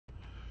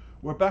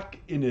We're back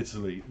in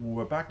Italy.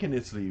 We're back in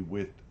Italy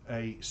with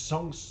a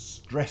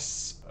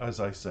songstress, as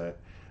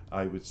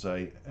I would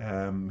say,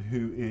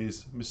 who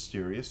is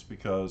mysterious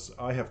because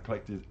I have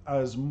collected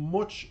as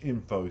much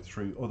info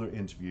through other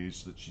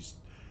interviews that she's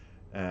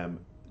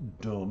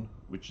done,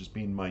 which has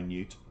been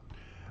minute,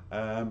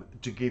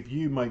 to give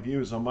you, my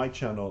viewers on my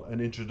channel,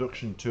 an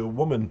introduction to a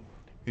woman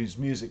whose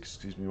music,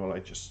 excuse me while I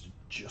just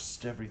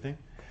adjust everything,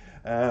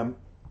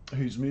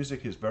 whose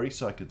music is very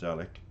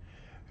psychedelic,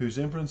 whose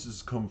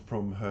influences come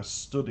from her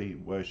study,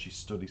 where she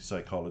studied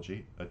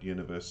psychology at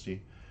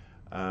university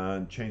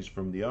and changed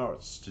from the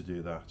arts to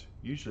do that.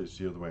 Usually it's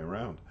the other way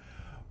around.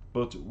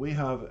 But we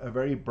have a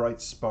very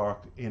bright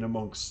spark in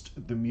amongst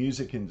the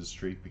music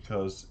industry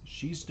because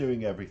she's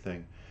doing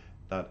everything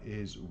that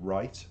is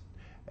right,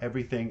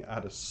 everything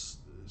at a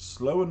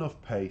slow enough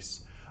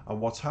pace,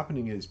 and what's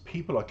happening is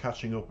people are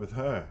catching up with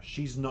her.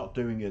 She's not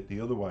doing it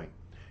the other way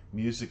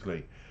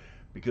musically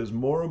because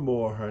more and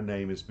more her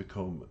name has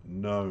become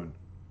known.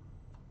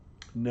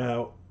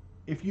 Now,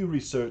 if you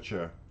research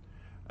her,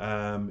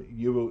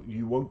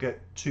 you won't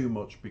get too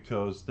much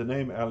because the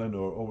name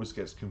Elenoir always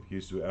gets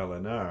confused with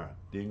Elenoir,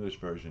 the English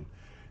version.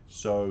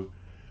 So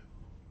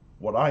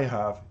what I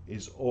have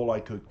is all I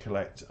could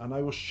collect, and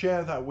I will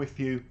share that with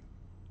you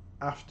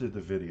after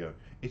the video.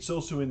 It's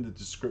also in the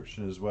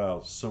description as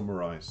well,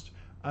 summarized,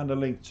 and a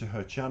link to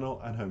her channel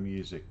and her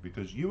music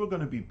because you are going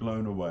to be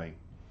blown away.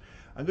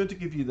 I'm going to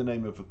give you the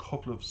name of a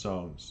couple of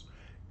songs.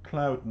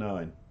 Cloud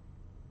 9.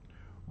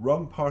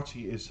 Wrong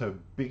Party is her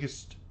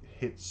biggest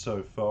hit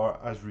so far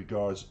as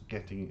regards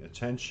getting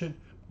attention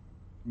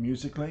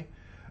musically,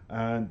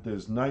 and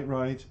there's Night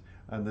Ride,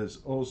 and there's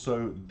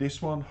also this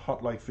one,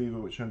 Hot Like Fever,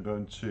 which I'm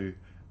going to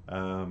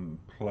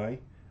play,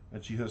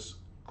 and she has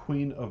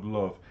Queen of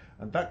Love,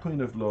 and that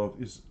Queen of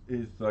Love is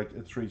like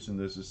a threesome.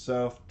 There's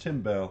herself,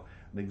 Tim Bell,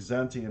 and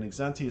Enchanting, and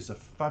Enchanting is a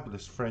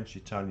fabulous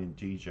French-Italian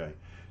DJ,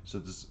 so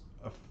there's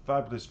a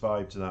fabulous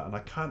vibe to that, and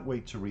I can't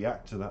wait to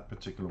react to that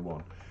particular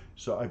one.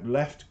 So I've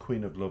left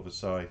Queen of Love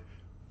aside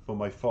for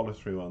my follow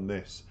through on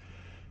this.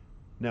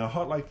 Now,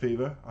 Hot Like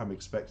Fever, I'm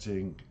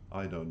expecting,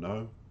 I don't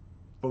know,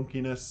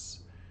 funkiness,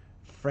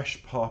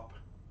 fresh pop,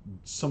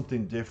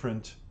 something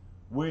different,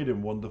 weird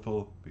and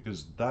wonderful,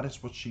 because that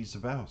is what she's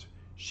about.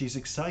 She's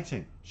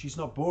exciting, she's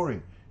not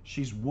boring,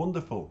 she's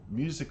wonderful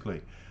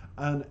musically,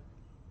 and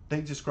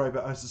they describe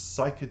it as the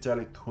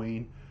psychedelic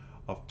queen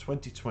of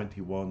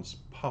 2021's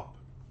pop,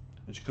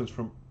 and she comes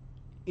from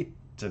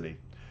Italy.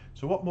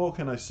 So what more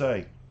can I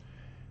say?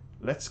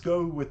 Let's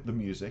go with the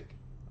music.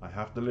 I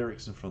have the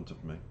lyrics in front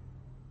of me,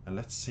 and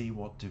let's see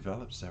what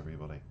develops,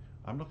 everybody.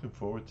 I'm looking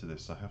forward to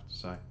this, I have to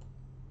say.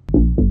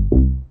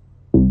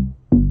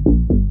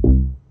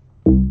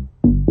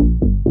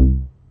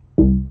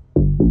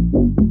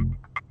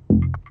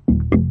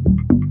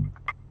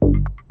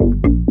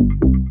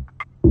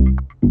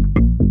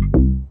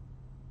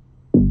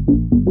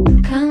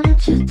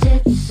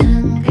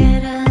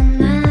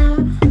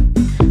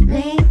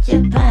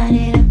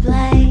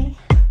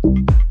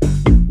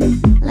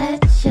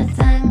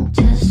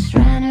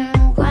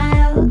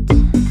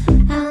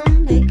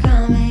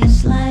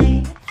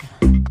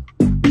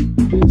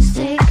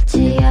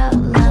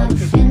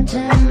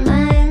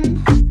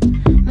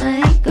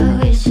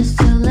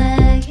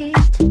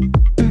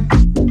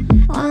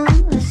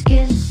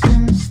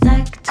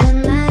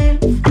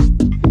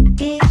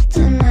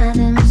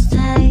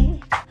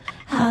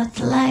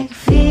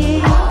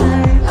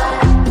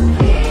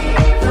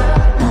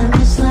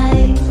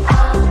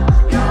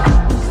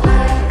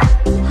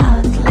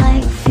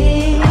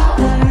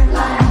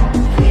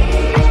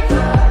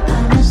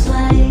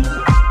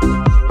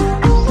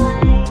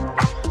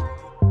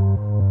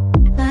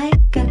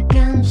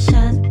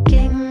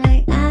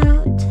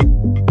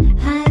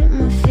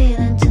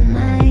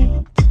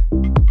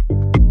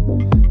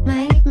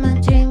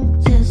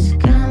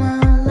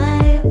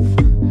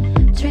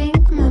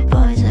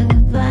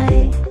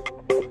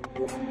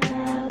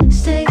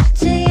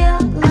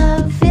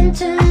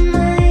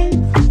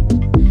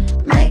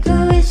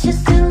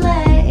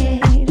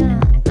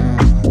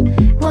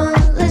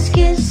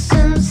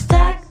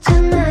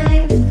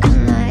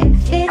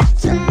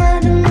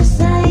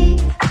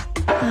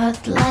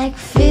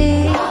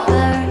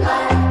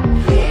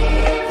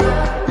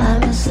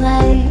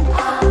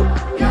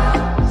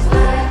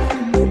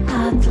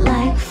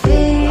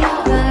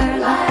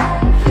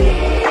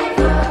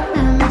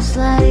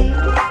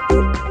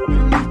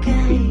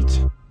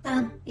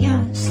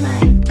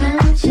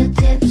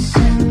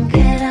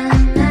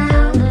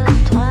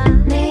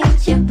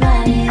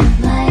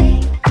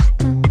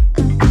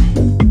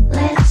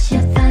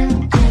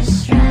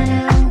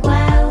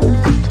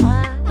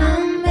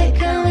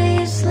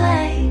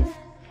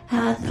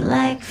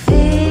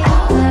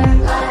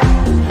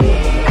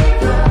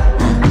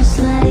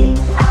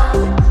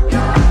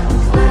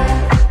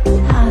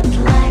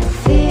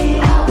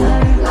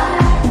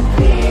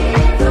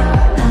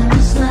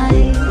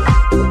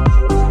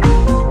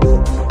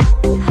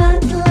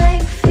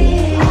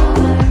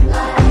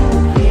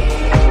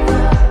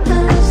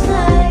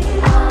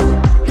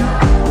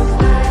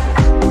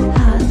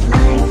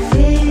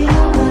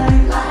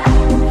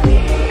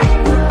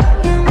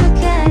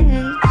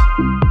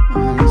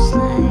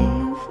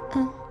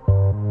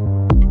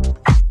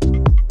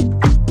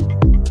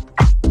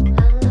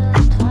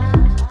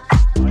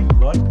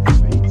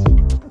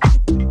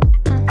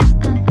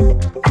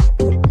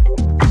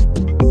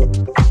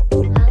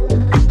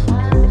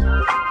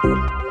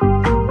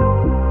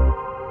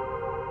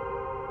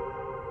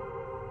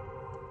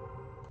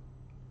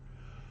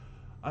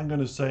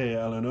 say,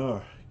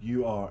 Elenoir,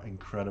 you are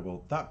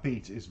incredible. That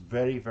beat is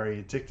very,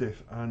 very addictive,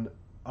 and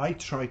I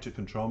try to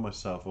control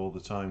myself all the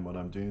time when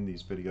I'm doing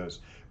these videos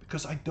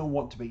because I don't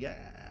want to be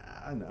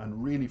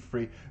and really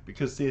free,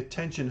 because the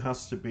attention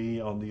has to be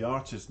on the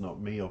artist,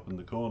 not me up in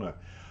the corner.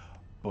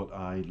 But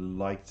I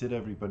liked it,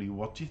 everybody.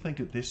 What do you think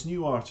of this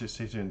new artist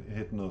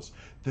hitting us?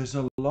 There's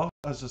a lot,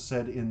 as I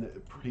said in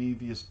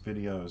previous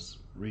videos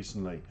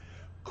recently,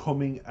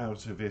 coming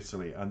out of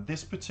Italy, and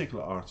this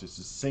particular artist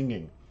is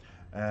singing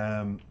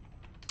in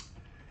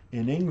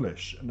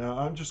English. Now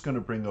I'm just going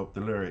to bring up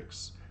the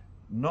lyrics.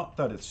 Not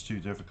that it's too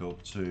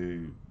difficult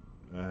to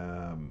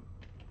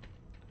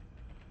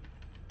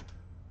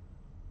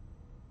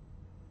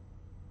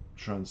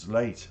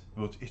translate,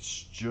 but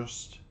it's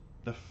just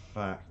the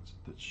fact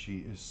that she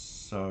is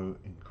so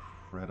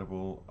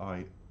incredible.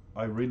 I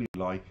really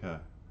like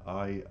her.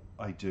 I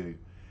do.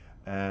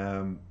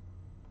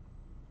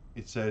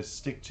 It says,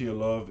 stick to your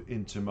love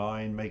into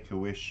mine, make a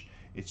wish,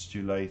 it's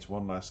too late,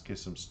 one last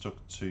kiss, I'm stuck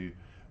to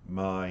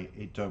my,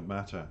 it don't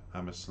matter,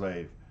 I'm a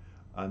slave.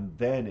 And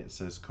then it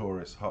says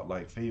chorus, hot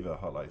like fever,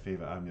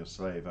 I'm your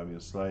slave, I'm your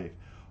slave.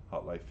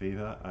 Hot like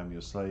fever, I'm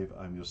your slave,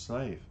 I'm your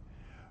slave.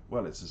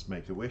 Well, it says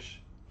make a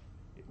wish,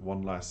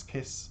 one last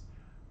kiss,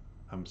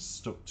 I'm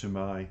stuck to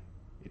my,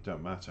 it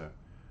don't matter,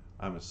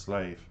 I'm a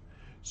slave.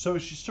 So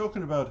she's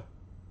talking about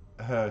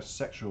her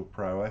sexual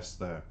prowess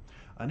there.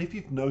 And if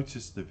you've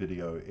noticed the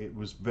video, it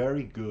was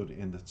very good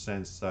in the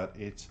sense that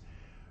it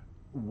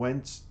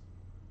went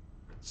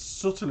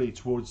subtly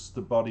towards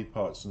the body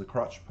parts and the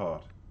crotch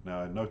part.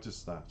 Now I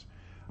noticed that.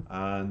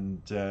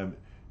 And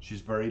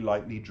she's very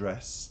lightly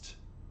dressed.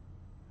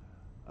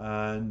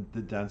 And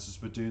the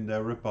dancers were doing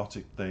their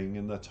robotic thing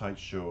in their tight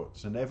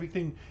shorts. And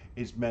everything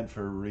is meant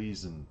for a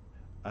reason.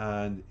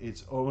 And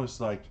it's almost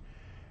like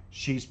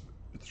she's,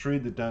 through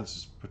the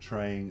dancers,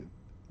 portraying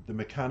the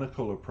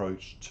mechanical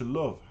approach to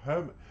love.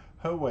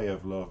 Her way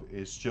of love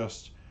is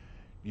just,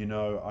 you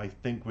know, I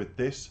think with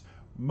this.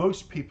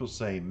 Most people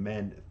say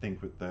men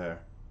think with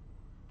their,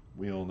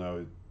 we all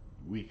know,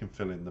 we can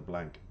fill in the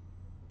blank.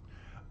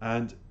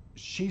 And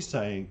she's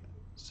saying,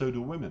 so do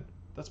women.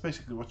 That's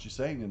basically what she's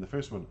saying in the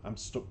first one. I'm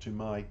stuck to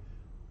my,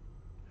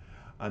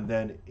 and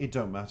then it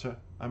don't matter,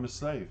 I'm a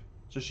slave.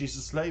 So she's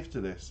a slave to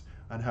this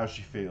and how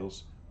she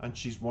feels. And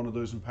she's one of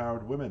those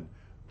empowered women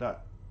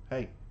that,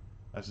 hey,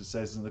 as it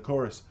says in the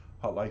chorus,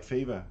 hot like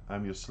fever,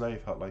 I'm your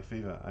slave, hot like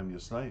fever, I'm your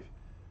slave.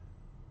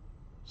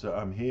 So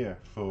I'm here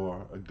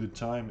for a good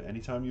time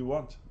anytime you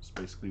want. It's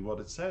basically what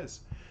it says.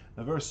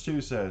 Now verse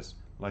 2 says,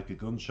 like a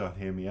gunshot,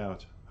 hear me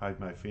out, hide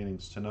my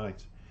feelings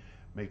tonight,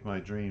 make my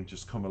dream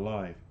just come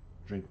alive,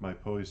 drink my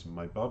poison,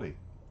 my body.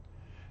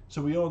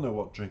 So we all know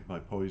what drink my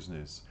poison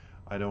is.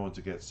 I don't want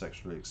to get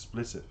sexually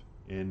explicit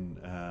in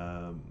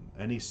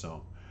any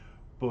song,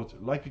 but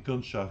like a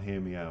gunshot, hear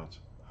me out,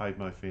 hide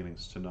my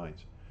feelings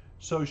tonight.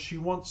 So she's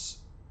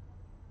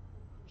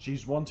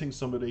wanting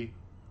somebody,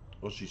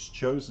 or she's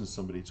chosen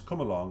somebody to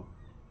come along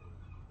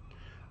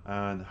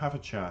and have a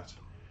chat.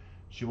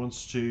 She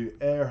wants to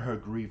air her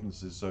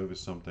grievances over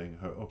something,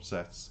 her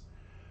upsets,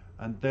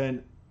 and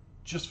then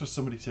just for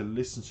somebody to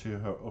listen to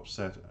her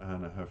upset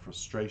and her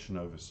frustration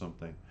over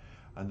something,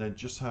 and then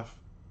just have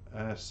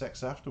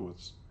sex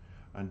afterwards,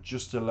 and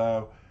just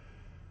allow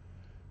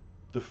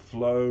the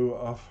flow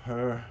of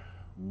her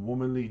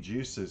womanly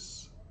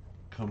juices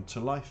come to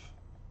life.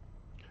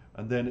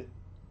 And then,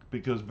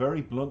 because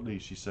very bluntly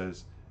she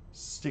says,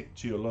 stick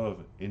to your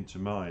love into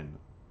mine,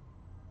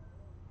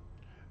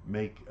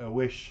 make a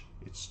wish,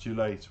 it's too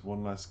late,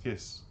 one last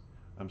kiss,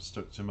 I'm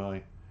stuck to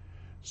my.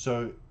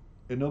 So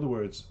in other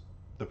words,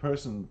 the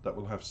person that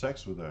will have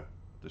sex with her,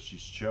 that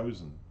she's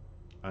chosen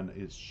and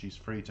she's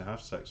free to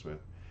have sex with,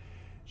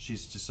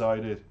 she's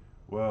decided,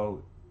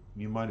 well,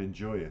 you might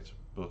enjoy it,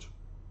 but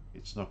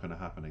it's not going to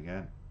happen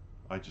again.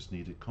 I just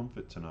needed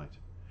comfort tonight.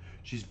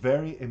 She's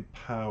very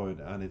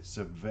empowered, and it's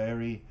a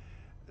very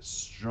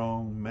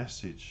strong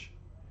message,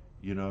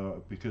 you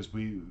know, because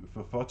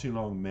for far too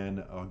long,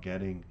 men are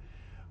getting,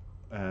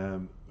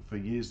 for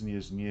years and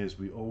years and years,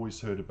 we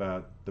always heard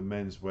about the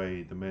men's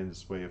way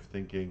of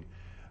thinking,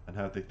 and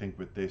how they think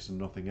with this and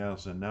nothing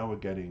else. And now we're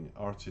getting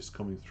artists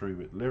coming through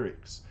with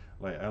lyrics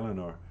like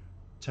Elenoir,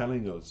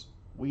 telling us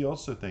we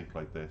also think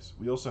like this.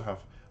 We also have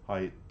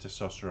high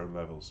testosterone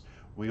levels.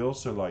 We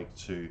also like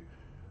to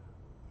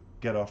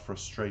get our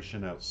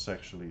frustration out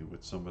sexually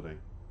with somebody.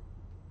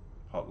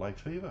 Hot like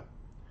fever.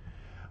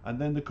 And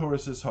then the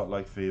chorus is hot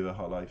like fever,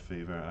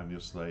 I'm your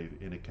slave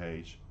in a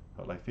cage,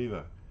 hot like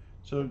fever.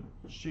 So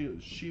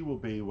she will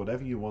be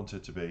whatever you want her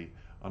to be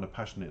on a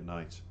passionate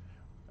night,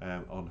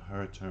 on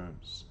her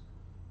terms.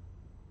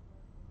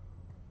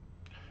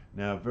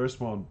 Now verse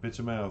 1,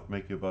 bitter mouth,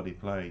 make your body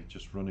play,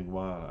 just running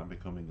wild and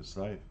becoming a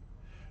slave.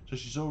 So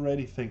she's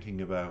already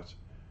thinking about,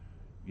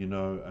 you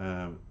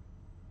know,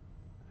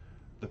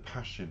 the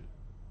passion,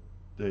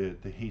 the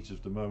heat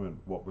of the moment.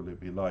 What will it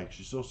be like?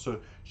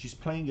 She's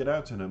playing it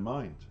out in her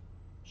mind.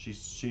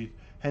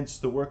 Hence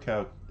the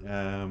workout.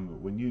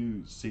 When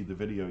you see the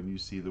video and you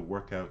see the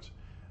workout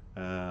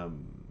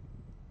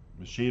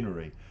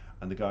machinery,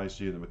 and the guys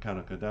do the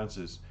mechanical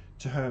dances,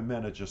 to her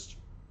men are just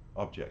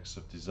objects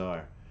of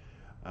desire.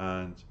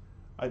 And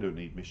I don't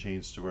need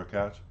machines to work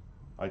out.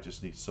 I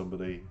just need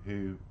somebody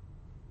who,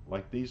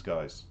 like these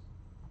guys.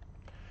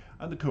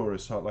 And the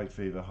chorus, hot like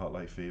fever, hot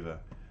like fever.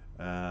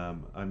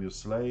 I'm your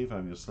slave,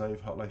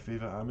 hot like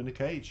fever, I'm in a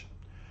cage.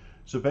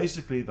 So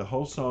basically the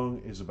whole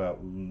song is about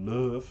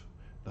love.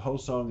 The whole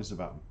song is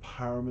about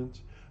empowerment.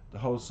 The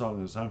whole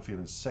song is, I'm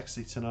feeling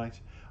sexy tonight.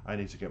 I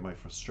need to get my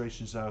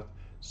frustrations out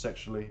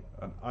sexually,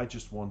 and I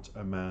just want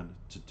a man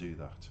to do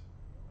that.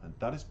 And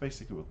that is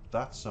basically what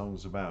that song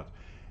is about.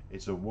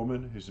 It's a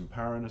woman who's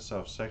empowering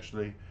herself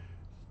sexually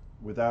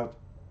without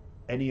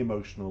any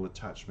emotional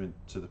attachment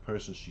to the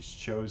person she's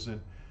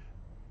chosen,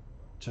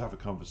 to have a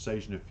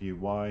conversation, a few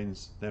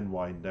wines, then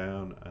wind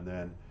down, and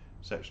then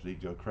sexually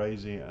go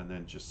crazy, and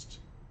then just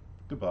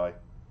goodbye,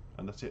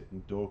 and that's it,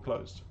 and door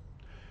closed.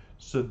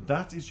 So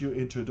that is your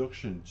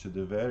introduction to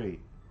the very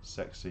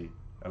sexy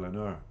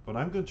Elenoir. But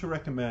I'm going to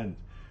recommend,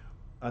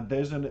 and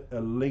there's a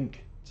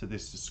link to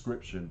this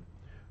description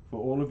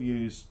for all of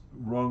you's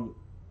wrong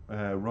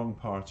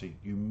party.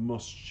 You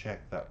must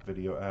check that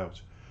video out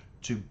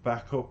to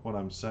back up what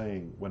I'm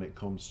saying when it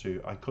comes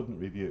to, I couldn't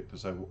review it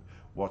because I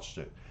watched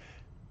it,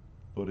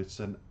 but it's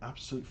an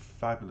absolute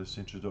fabulous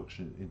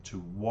introduction into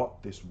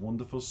what this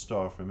wonderful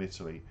star from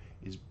Italy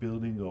is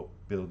building up,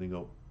 building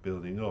up,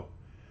 building up.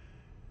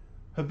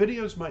 Her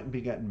videos mightn't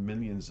be getting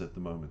millions at the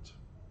moment,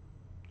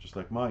 just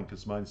like mine,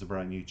 because mine's a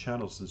brand new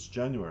channel since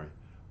January.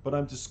 But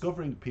I'm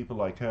discovering people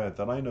like her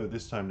that I know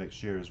this time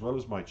next year, as well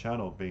as my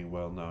channel being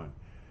well known.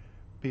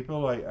 People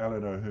like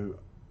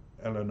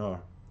Elenoir,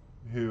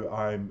 who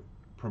I'm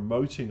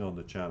promoting on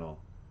the channel,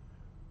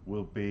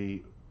 will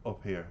be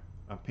up here,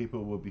 and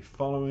people will be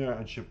following her,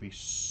 and she'll be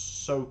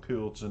so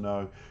cool to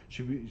know.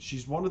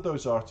 She's one of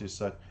those artists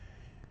that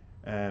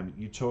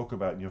you talk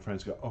about and your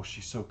friends go, oh,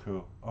 she's so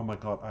cool, oh my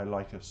god, I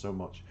like her so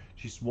much.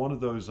 She's one of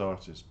those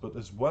artists, but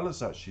as well as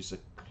that, she's a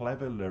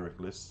clever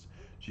lyricist.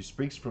 She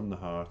speaks from the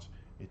heart.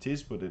 It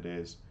is what it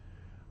is,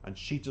 and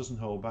she doesn't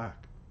hold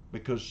back,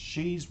 because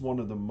she's one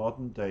of the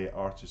modern day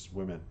artist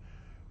women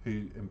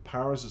who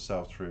empowers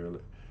herself through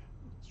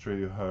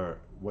her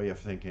way of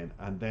thinking,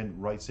 and then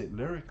writes it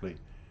lyrically.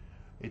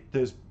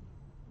 It's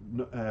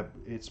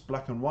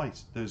black and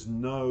white. There's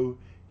no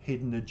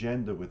hidden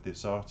agenda with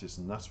this artist,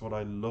 and that's what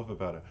I love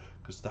about her,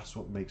 because that's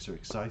what makes her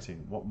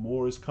exciting. What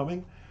more is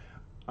coming?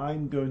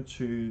 I'm going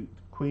to,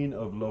 Queen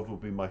of Love will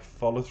be my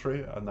follow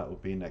through, and that will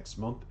be next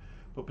month.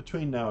 But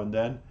between now and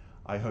then,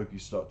 I hope you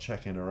start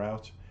checking her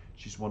out.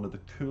 She's one of the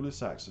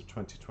coolest acts of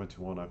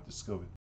 2021 I've discovered.